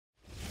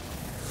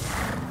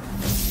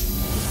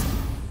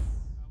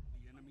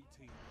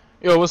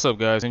Yo, what's up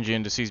guys? NG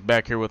Indices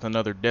back here with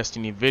another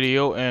Destiny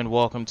video, and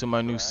welcome to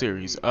my new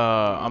series.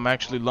 I'm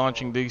actually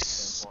launching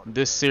this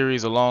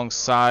series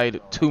alongside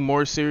two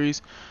more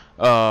series.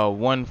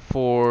 One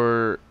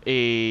for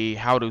a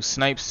how to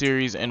snipe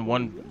series, and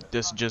one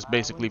that's just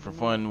basically for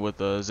fun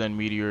with a Zen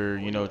Meteor,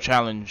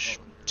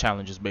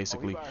 challenges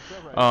basically.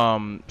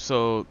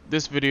 So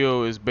this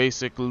video is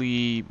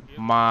basically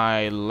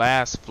my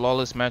last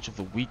flawless match of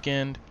the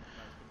weekend.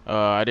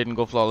 I didn't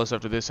go flawless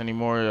after this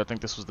anymore. I think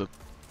this was the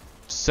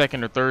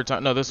second or third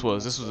time. No, this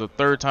was the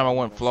third time I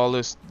went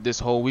flawless this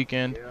whole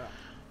weekend.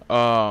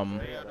 Um,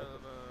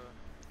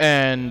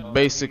 and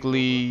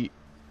basically,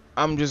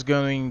 I'm just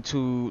going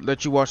to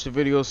let you watch the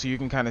video so you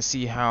can kind of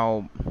see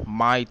how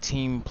my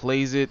team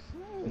plays it.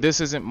 This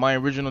isn't my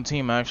original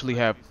team. I actually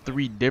have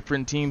three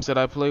different teams that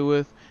I play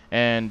with,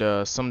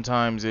 and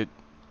sometimes it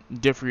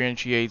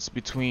differentiates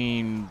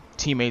between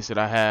teammates that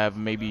I have.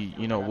 Maybe,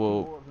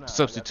 we'll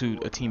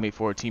substitute a teammate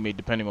for a teammate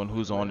depending on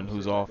who's on and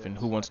who's off and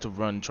who wants to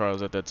run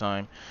trials at that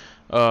time.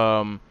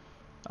 Um,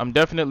 I'm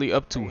definitely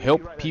up to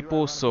help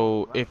people,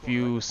 so if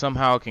you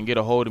somehow can get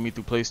a hold of me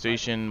through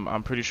PlayStation,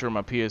 I'm pretty sure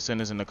my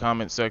PSN is in the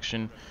comment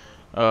section.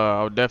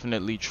 I'll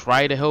definitely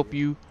try to help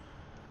you.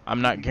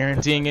 I'm not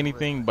guaranteeing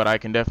anything, but I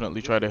can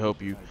definitely try to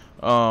help you.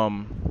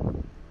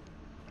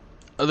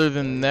 Other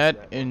than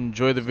that,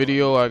 enjoy the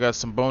video. I got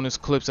some bonus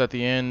clips at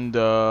the end.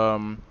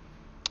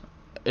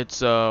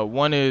 It's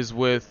one is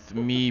with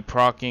me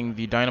proccing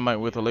the dynamite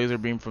with a laser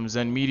beam from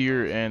Zen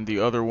Meteor, and the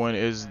other one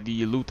is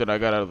the loot that I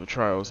got out of the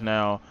trials.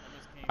 Now,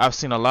 I've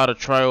seen a lot of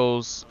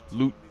trials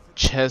loot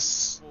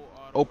chest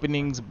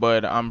openings,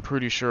 but I'm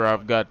pretty sure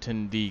I've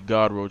gotten the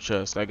God Roll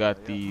chest. I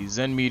got the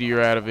Zen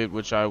Meteor out of it,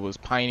 which I was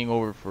pining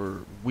over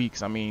for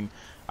weeks. I mean,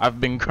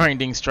 I've been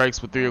grinding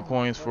strikes with 3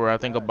 coins for I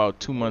think about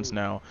 2 months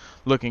now,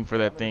 looking for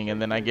that thing,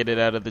 and then I get it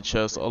out of the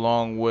chest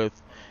along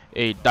with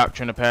a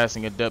Doctrine of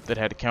Passing Adept that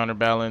had a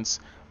counterbalance,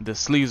 the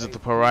sleeves of the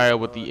Pariah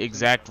with the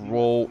exact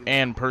roll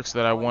and perks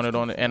that I wanted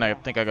on it, and I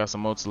think I got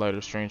some Multi-Light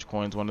or Strange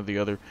Coins, one or the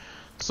other.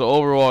 So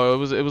overall,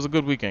 it was a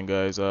good weekend,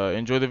 guys.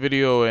 Enjoy the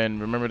video and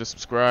remember to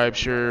subscribe,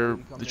 share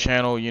the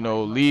channel.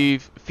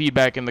 Leave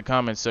feedback in the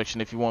comments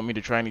section if you want me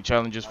to try any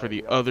challenges for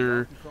the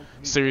other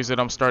series that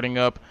I'm starting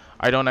up.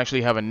 I don't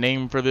actually have a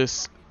name for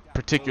this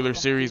particular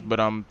series, but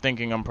I'm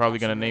thinking I'm probably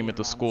gonna name it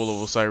the School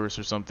of Osiris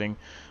or something.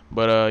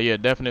 But yeah,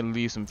 definitely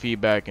leave some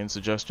feedback and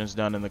suggestions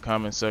down in the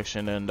comment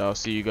section, and I'll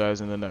see you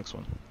guys in the next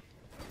one.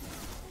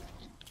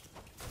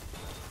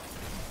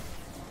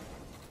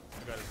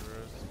 I got it,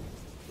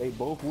 They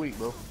both weak,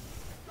 bro.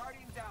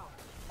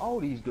 Oh,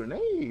 these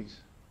grenades.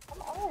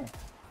 Come on.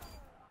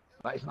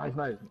 Nice, nice,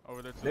 nice.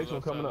 Over there to Next the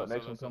one left coming side, up.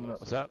 Next one coming up.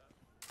 What's up?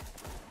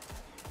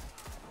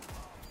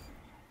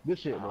 Good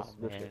shit, bro. Oh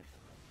Good man, shit.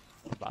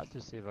 about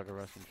to see if I can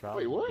rush some trials.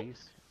 Wait, what?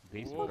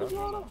 Beast What is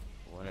going on?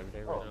 whenever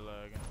they Oh. ready. They're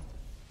lagging.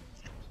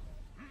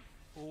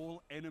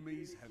 All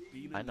enemies have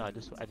been I know. I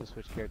just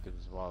switched characters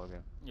a while ago.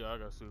 Yeah, I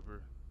got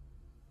super.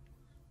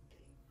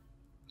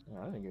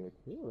 Yeah, I didn't get a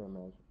kill that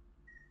match.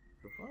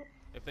 The fuck?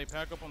 If they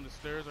pack up on the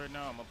stairs right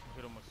now, I'm gonna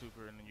hit them with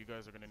super, and then you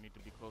guys are gonna need to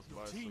be close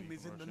by so you team can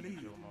is in rush the in and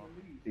lead. kill them all.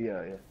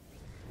 Yeah, yeah.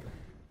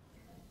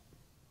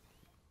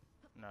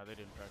 Nah, they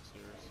didn't pack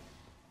stairs.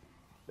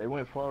 They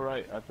went far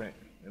right, I think.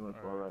 They went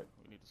far right.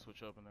 We need to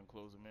switch up and then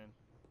close them in.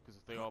 Because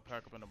if they all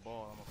pack up in a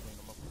ball, I'm gonna clean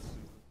them up with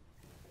super.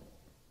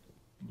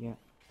 Yeah.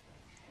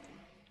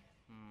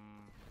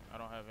 I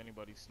don't have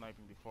anybody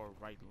sniping the far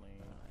right lane,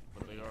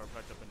 but they are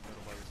packed up in the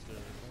middle by the stairs.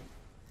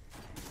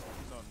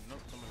 No, nope,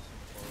 somebody's from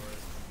the far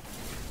right.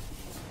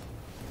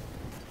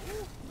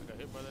 Ooh, I got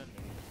hit by that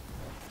nigga.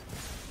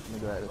 Let me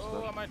grab this Oh,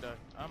 stuff. I might die.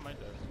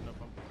 Nope,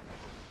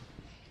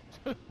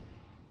 I'm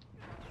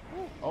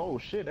Oh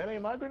shit, that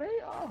ain't my grenade?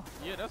 Oh.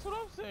 Yeah, that's what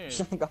I'm saying.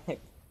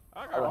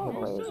 I got Oh,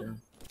 confused man.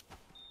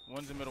 too.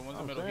 One's in the middle, one's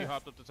in the middle. He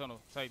hopped up the tunnel.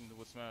 Titan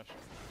with smash.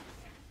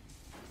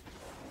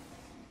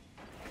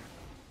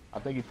 I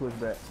think he pushed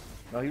back.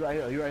 No, he right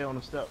here. He right here on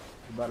the step.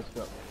 He by the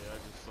step. Yeah, I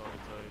just saw the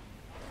Titan.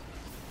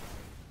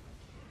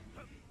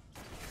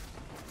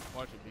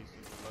 Watch it, BC.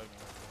 You're lagging right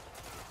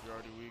there. You're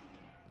already weak.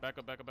 Back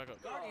up, back up, back up.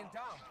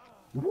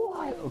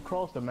 What?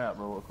 Across the map,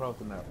 bro. Across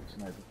the map.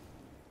 Sniper.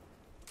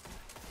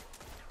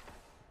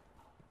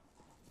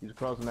 He's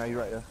across the map. He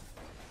right there.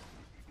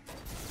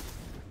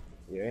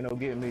 Yeah, ain't no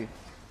getting me.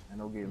 Ain't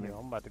no getting me.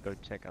 I'm about to go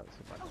check out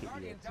some of my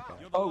PDX.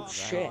 Oh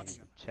shit.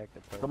 Check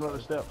the Coming up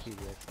the steps.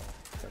 PDX.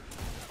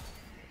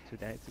 Two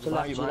days. To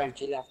left, to left,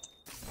 to left.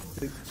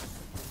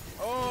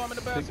 Oh, I'm in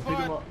the bad Pick him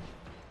spot. up.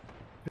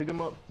 Pick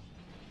him up.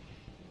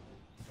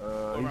 He's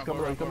around,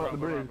 coming go up. Coming up the around,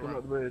 bridge. go Coming around.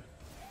 up the bridge.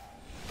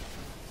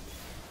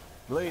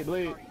 Blade,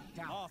 blade.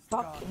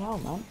 Fucking hell,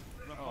 man.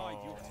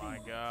 Oh my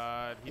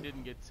god. He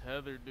didn't get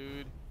tethered,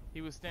 dude.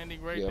 He was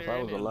standing right Yeah, there. if I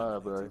was and then-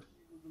 alive, bro.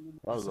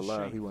 If I was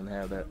alive, he wouldn't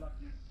have that.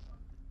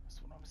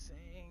 That's what I'm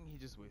saying. He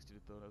just wasted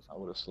it though. That's I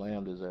would have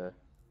slammed his ass.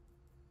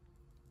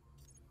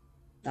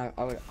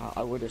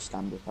 I would have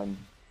stand if I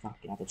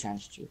fucking had a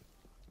chance to.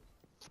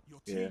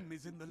 Your Yeah. team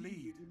is in the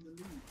lead.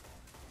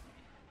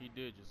 He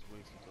did just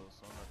waste it though,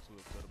 so I'm not too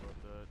upset about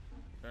that.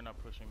 They're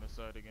not pushing this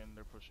side again,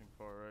 they're pushing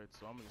far right,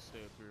 so I'm gonna stay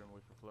up here and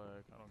wait for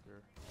flag. I don't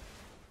care.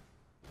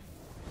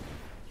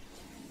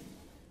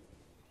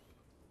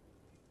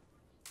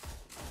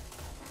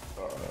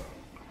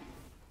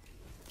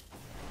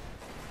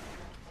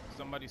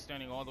 Somebody's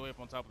standing all the way up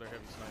on top of their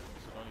heavy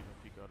sniping, so don't even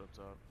peek out up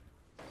top.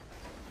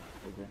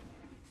 Okay.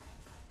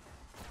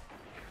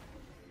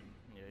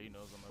 Yeah, he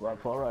knows I'm up Right,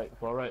 here. far right,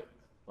 far right,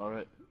 far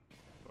right.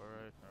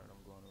 Alright,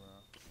 I'm going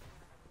around.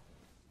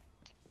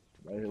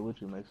 Right here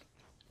with you, Mason.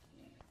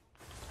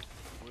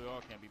 We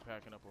all can't be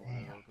packing up over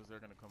there though, because they're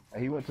gonna come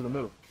Hey, he went to the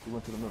middle. He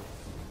went to the middle.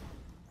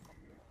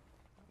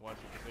 watch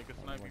it, 'cause they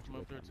can snipe you from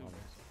up there too.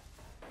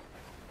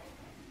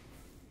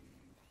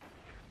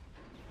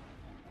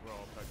 We're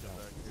all packed up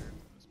back here.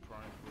 It's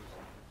prime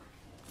person.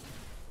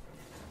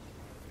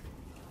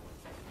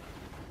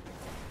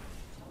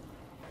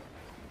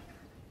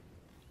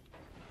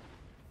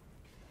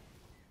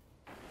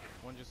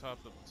 One just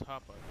hopped up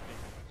top, I think.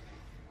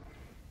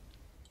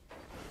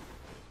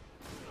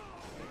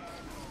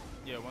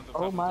 Yeah, one's up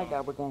top. Oh my of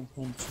god, we're getting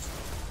pinched.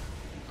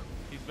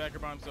 He's back here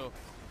by himself.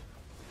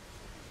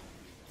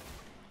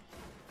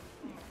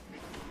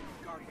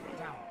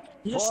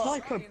 He's a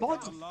sniper,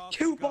 body,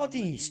 two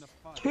bodies,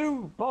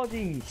 two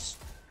bodies.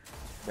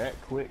 That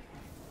quick.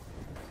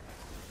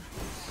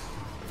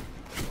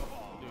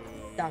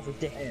 Dude. That's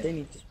ridiculous. They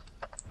need to,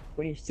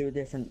 we need to do a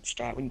different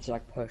strat. We need to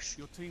like push.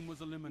 Your team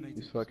was eliminated.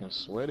 These fucking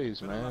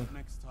sweaties, Better luck man.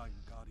 next time,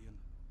 Guardian.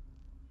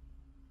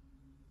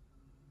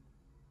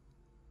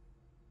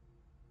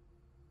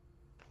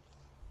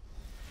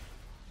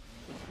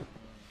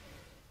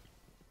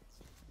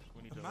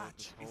 We need The to hold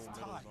match this is whole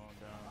middle tied. zone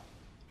down.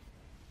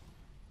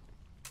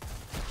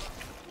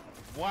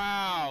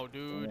 Wow,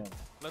 dude. Yeah.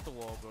 Let the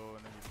wall go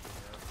and then you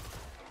shoot that.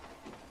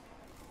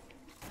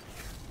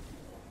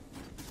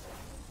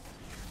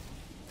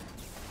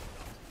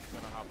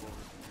 Gonna hop over.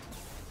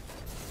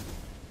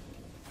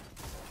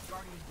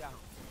 Guardian down.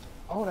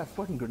 Oh, that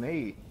fucking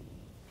grenade.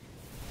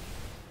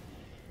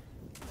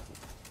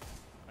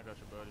 I got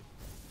your buddy.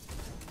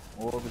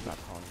 More of Not it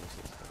calling your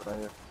sister. right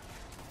here.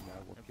 No, I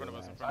whoop In front of your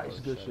us, in ass. front of Nice,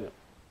 us. good shit.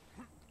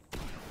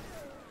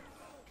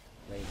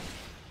 Lady.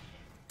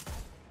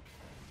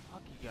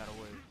 Fuck, he got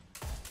away.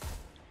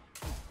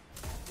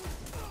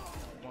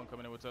 One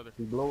coming in with the other.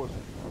 He blow us.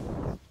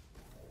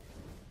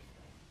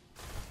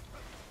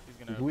 He's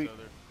gonna He's have weak. the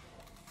other.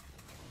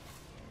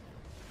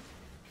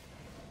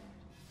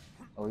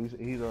 Oh, he's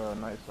a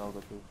night stalker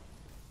too.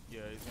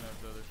 Yeah, he's gonna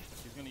have the other.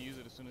 He's gonna use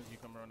it as soon as you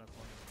come around that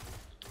corner.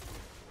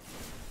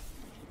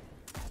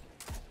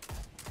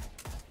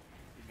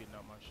 He's getting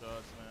out my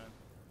shots, man.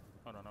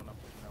 Hold on, I'm not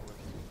pushing that way.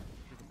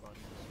 Freaking body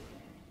this way.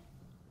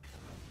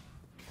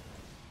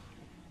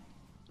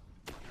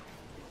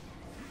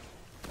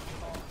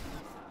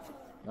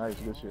 Nice,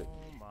 good shit.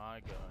 Oh my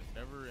god,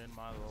 never in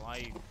my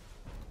life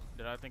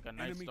did I think a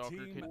Night Enemy Stalker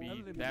team could be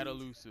eliminated. that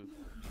elusive.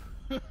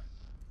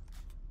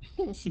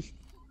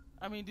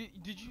 I mean,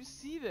 did you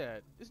see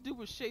that? This dude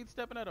was shade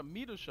stepping out of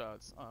meter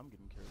shots. Oh, I'm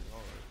getting carried.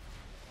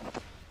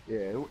 Alright.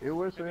 Yeah, it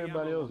works for Heavy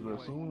everybody ammo else, on the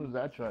but as way. soon as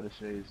I try to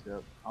shade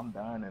step, I'm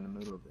dying in the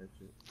middle of that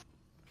shit.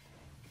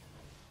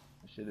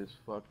 That shit is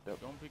fucked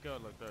up. Don't peek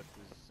out like that,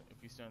 because if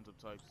he stands up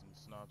tight and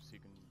snaps, he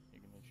can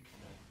hit you from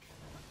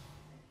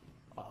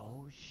there.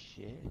 Oh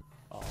shit.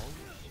 Oh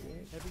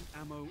shit. Heavy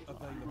ammo Oh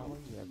available.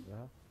 yeah,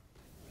 bro.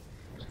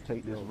 Let's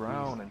take this Yo,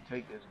 round beast. and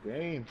take this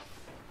game.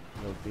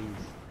 Yo,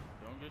 beast.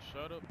 Don't get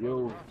shot up.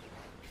 Yo. Bro.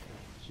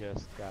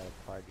 Just got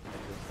a party. I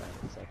just got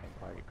a second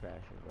party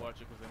crashing, bro. Watch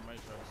it, because they might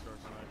try to start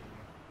sniping.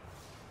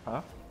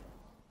 Huh?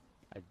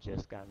 I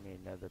just got me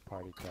another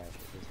party crash.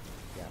 This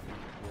one got me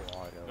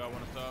full auto. Got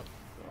one up top.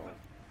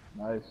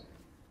 So, Nice.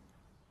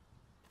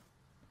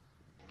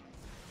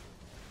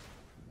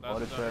 Last Water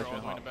one's out here, crash all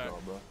and the way in hot the back.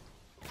 shot, bro.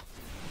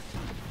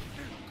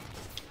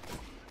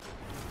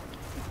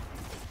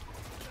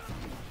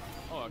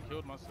 Oh, I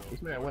killed myself.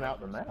 This man went out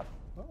the map.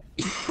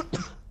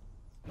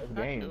 That's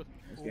game.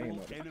 That's game. All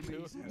Up.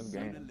 enemies have That's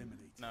been game. eliminated.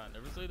 Nah,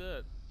 never say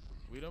that.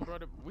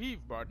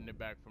 We've brought it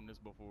back from this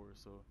before,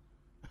 so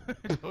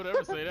don't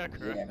ever say that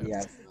crap.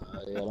 Yeah.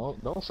 Yeah,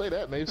 don't say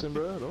that, Mason,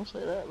 bro. Don't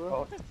say that,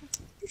 bro.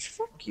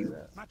 Fuck you.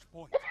 Match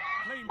point.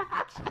 Claim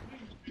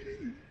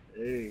victory.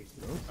 Hey,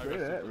 don't I say got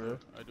that, super. bro.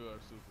 I do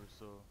have super,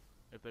 so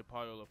if they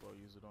pile up, I'll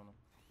use it on them.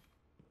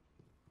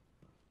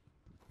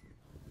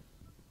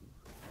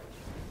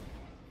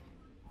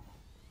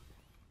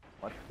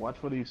 Watch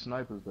for these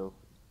snipers, though.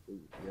 Yeah.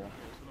 That's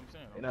what I'm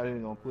saying. They're not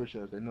even gonna push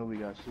us. They know we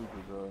got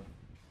supers,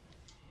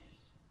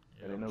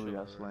 Yeah, they I'm know we chilling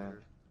got right slammed.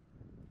 here.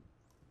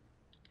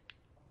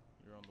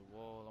 You're on the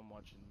wall. I'm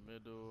watching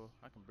middle.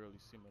 I can barely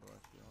see middle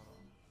actually. Hold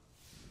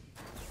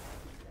on.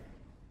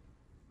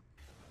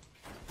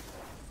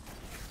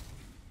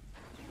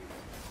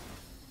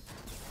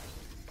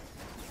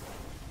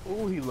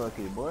 Ooh, he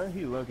lucky, boy.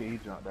 He lucky he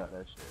jumped out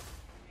that shit.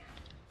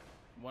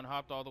 One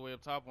hopped all the way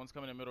up top. One's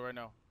coming in middle right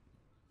now.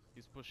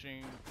 He's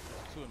pushing.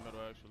 Two in middle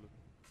actually.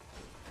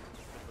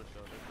 They pushed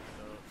out. They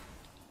pushed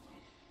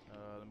out.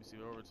 Let me see.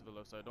 They're over to the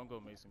left side. Don't go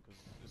Mason,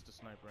 because it's the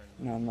sniper.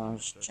 And No, no, I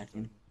was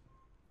checking.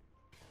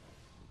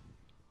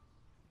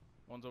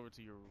 One's over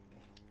to your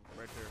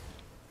right there.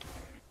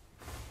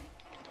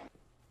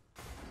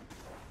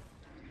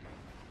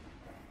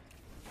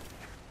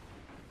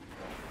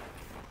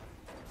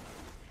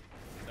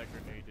 That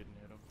grenade didn't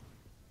hit him.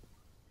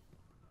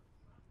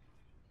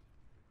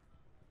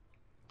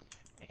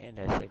 And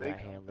that shit got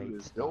him late.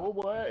 It's over,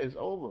 boy. It's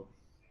over.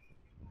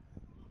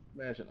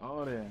 Smashing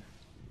all that.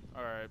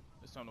 Alright,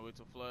 it's time to wait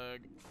till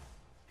flag.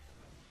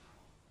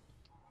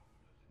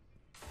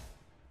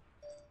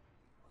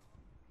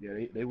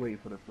 Yeah, they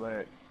wait for the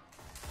flag.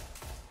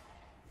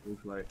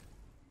 Looks like.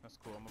 That's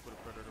cool. I'm gonna put a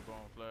predator ball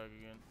on flag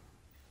again.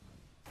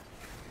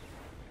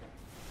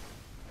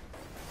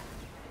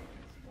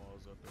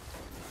 Walls up there.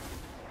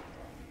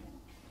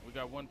 We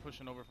got one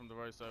pushing over from the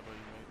right side by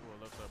you, Mason. Well,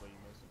 left side by you,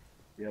 Mason.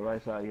 Yeah,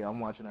 right side. Yeah, I'm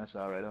watching that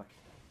side right now.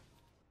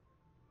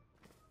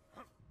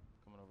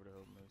 Coming over to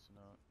help Mason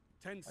out.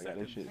 10 I got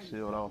this seconds. shit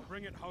sealed off.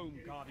 Bring it home,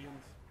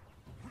 Guardians.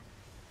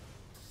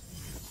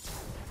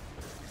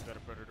 Got a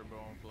predator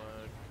ball on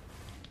flag.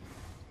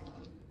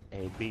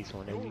 Hey, Beast,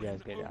 whenever you guys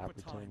get the Overtime.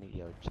 opportunity,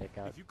 yo, check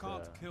out If you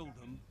can't kill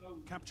them,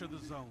 capture the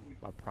zone.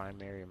 my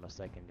primary and my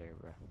secondary,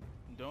 bro.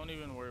 Don't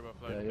even worry about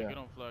flag. Yeah, If they yeah. get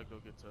on flag, they'll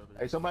get to others.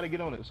 Hey, somebody get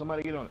on it.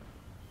 Somebody get on it.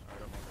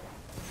 Alright, I'm on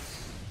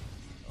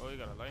flag. Oh, he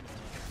got a lightning.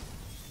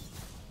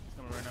 He's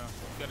coming right now.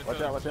 He's got a Watch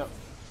tether. out, watch out.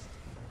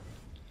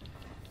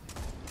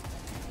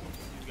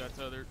 He's got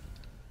tethered.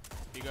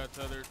 He got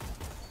tethered.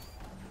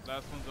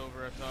 Last one's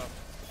over at top.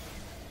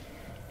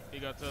 He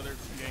got tethered.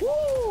 Game,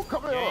 Woo!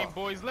 Come here. game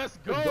boys, let's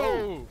go! Let's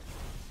go.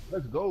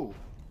 Let's go.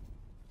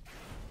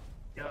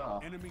 Yeah.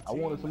 Enemy I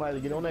wanted team somebody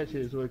to get on that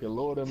shit so it could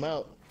lure them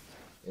out.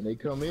 And they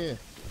come in.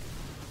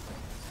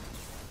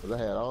 Cause I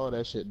had all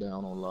that shit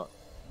down on lock.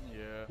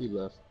 Yeah. He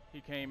left.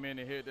 He came in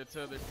and hit the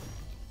tether.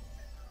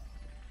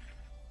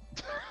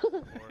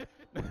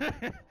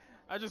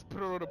 I just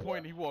put it on a point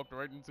and he walked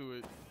right into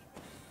it.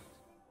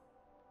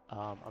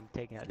 I'm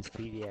taking out this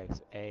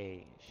PDX.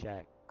 Hey,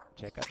 Shaq,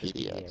 check out the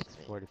PDX,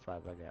 PDX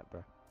 45 I got,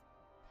 bro.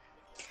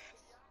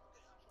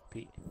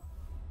 P.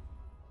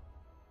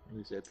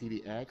 He said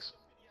PDX.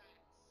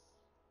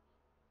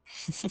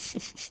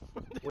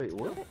 Wait,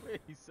 what?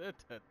 He said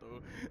that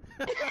though.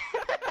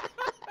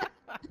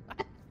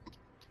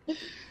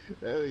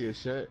 That nigga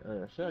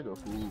Shaq a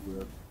fool,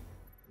 bro.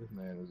 This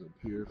man is a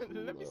pure fool.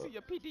 Let me see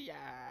your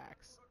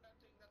PDX.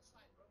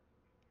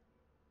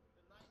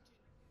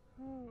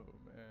 Oh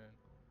man.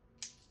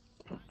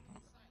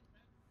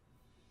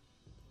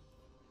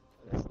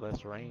 That's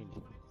less range.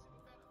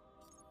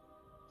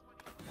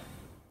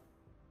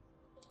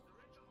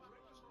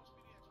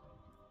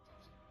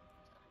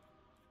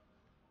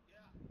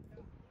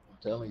 I'm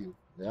telling you.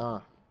 Yeah.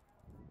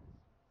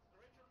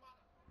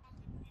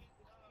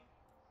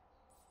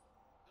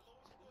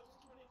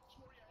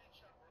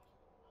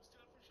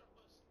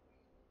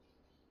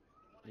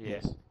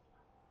 Yes.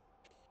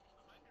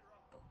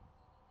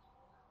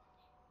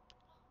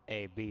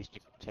 Hey, Beast,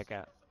 check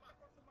out.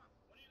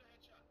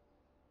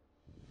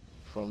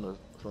 From the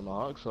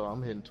Hawksaw,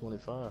 I'm hitting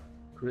 25.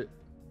 Crit.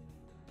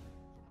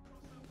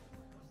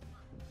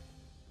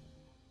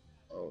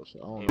 Oh, so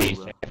I don't Hey, know,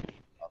 Beast, bro.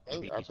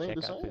 I think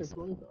the same.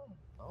 25.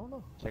 I don't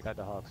know. check out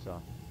the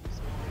Hawksaw.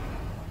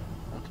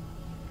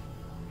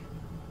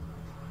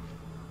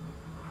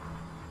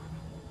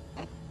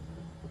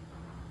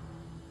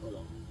 Hold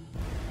on.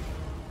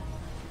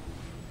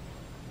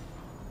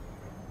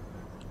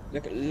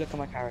 Look at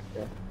my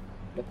character.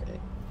 Look at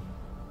it.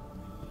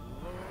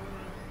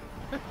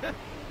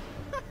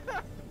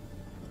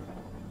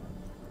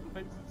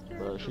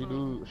 Bro, she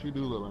do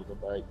look like a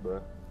bike,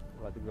 bro.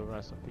 About to go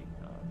run some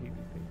PvP.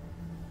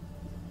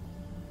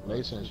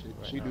 Mason,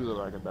 she do look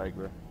like a dyke,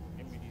 bro.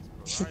 Give me these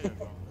pariah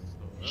gauntlets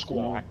though. That's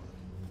Squad.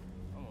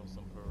 I want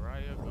some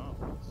pariah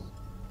gauntlets.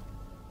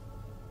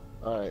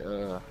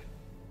 Alright,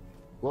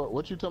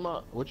 what you talking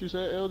about? What you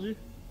said, LG?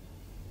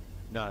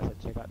 No, I said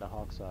check out the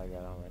Hawksaw I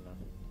got on right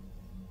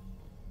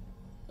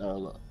now.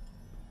 Look.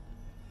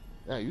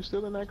 Yeah, you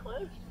still in that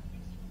class?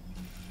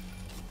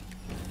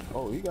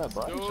 Oh, he got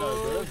body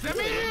shots, bro. Send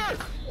me here!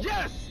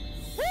 Yes!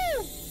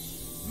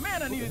 Woo!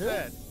 Man, I needed hell?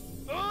 that.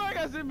 Oh, I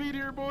got some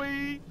meteor,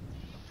 boy.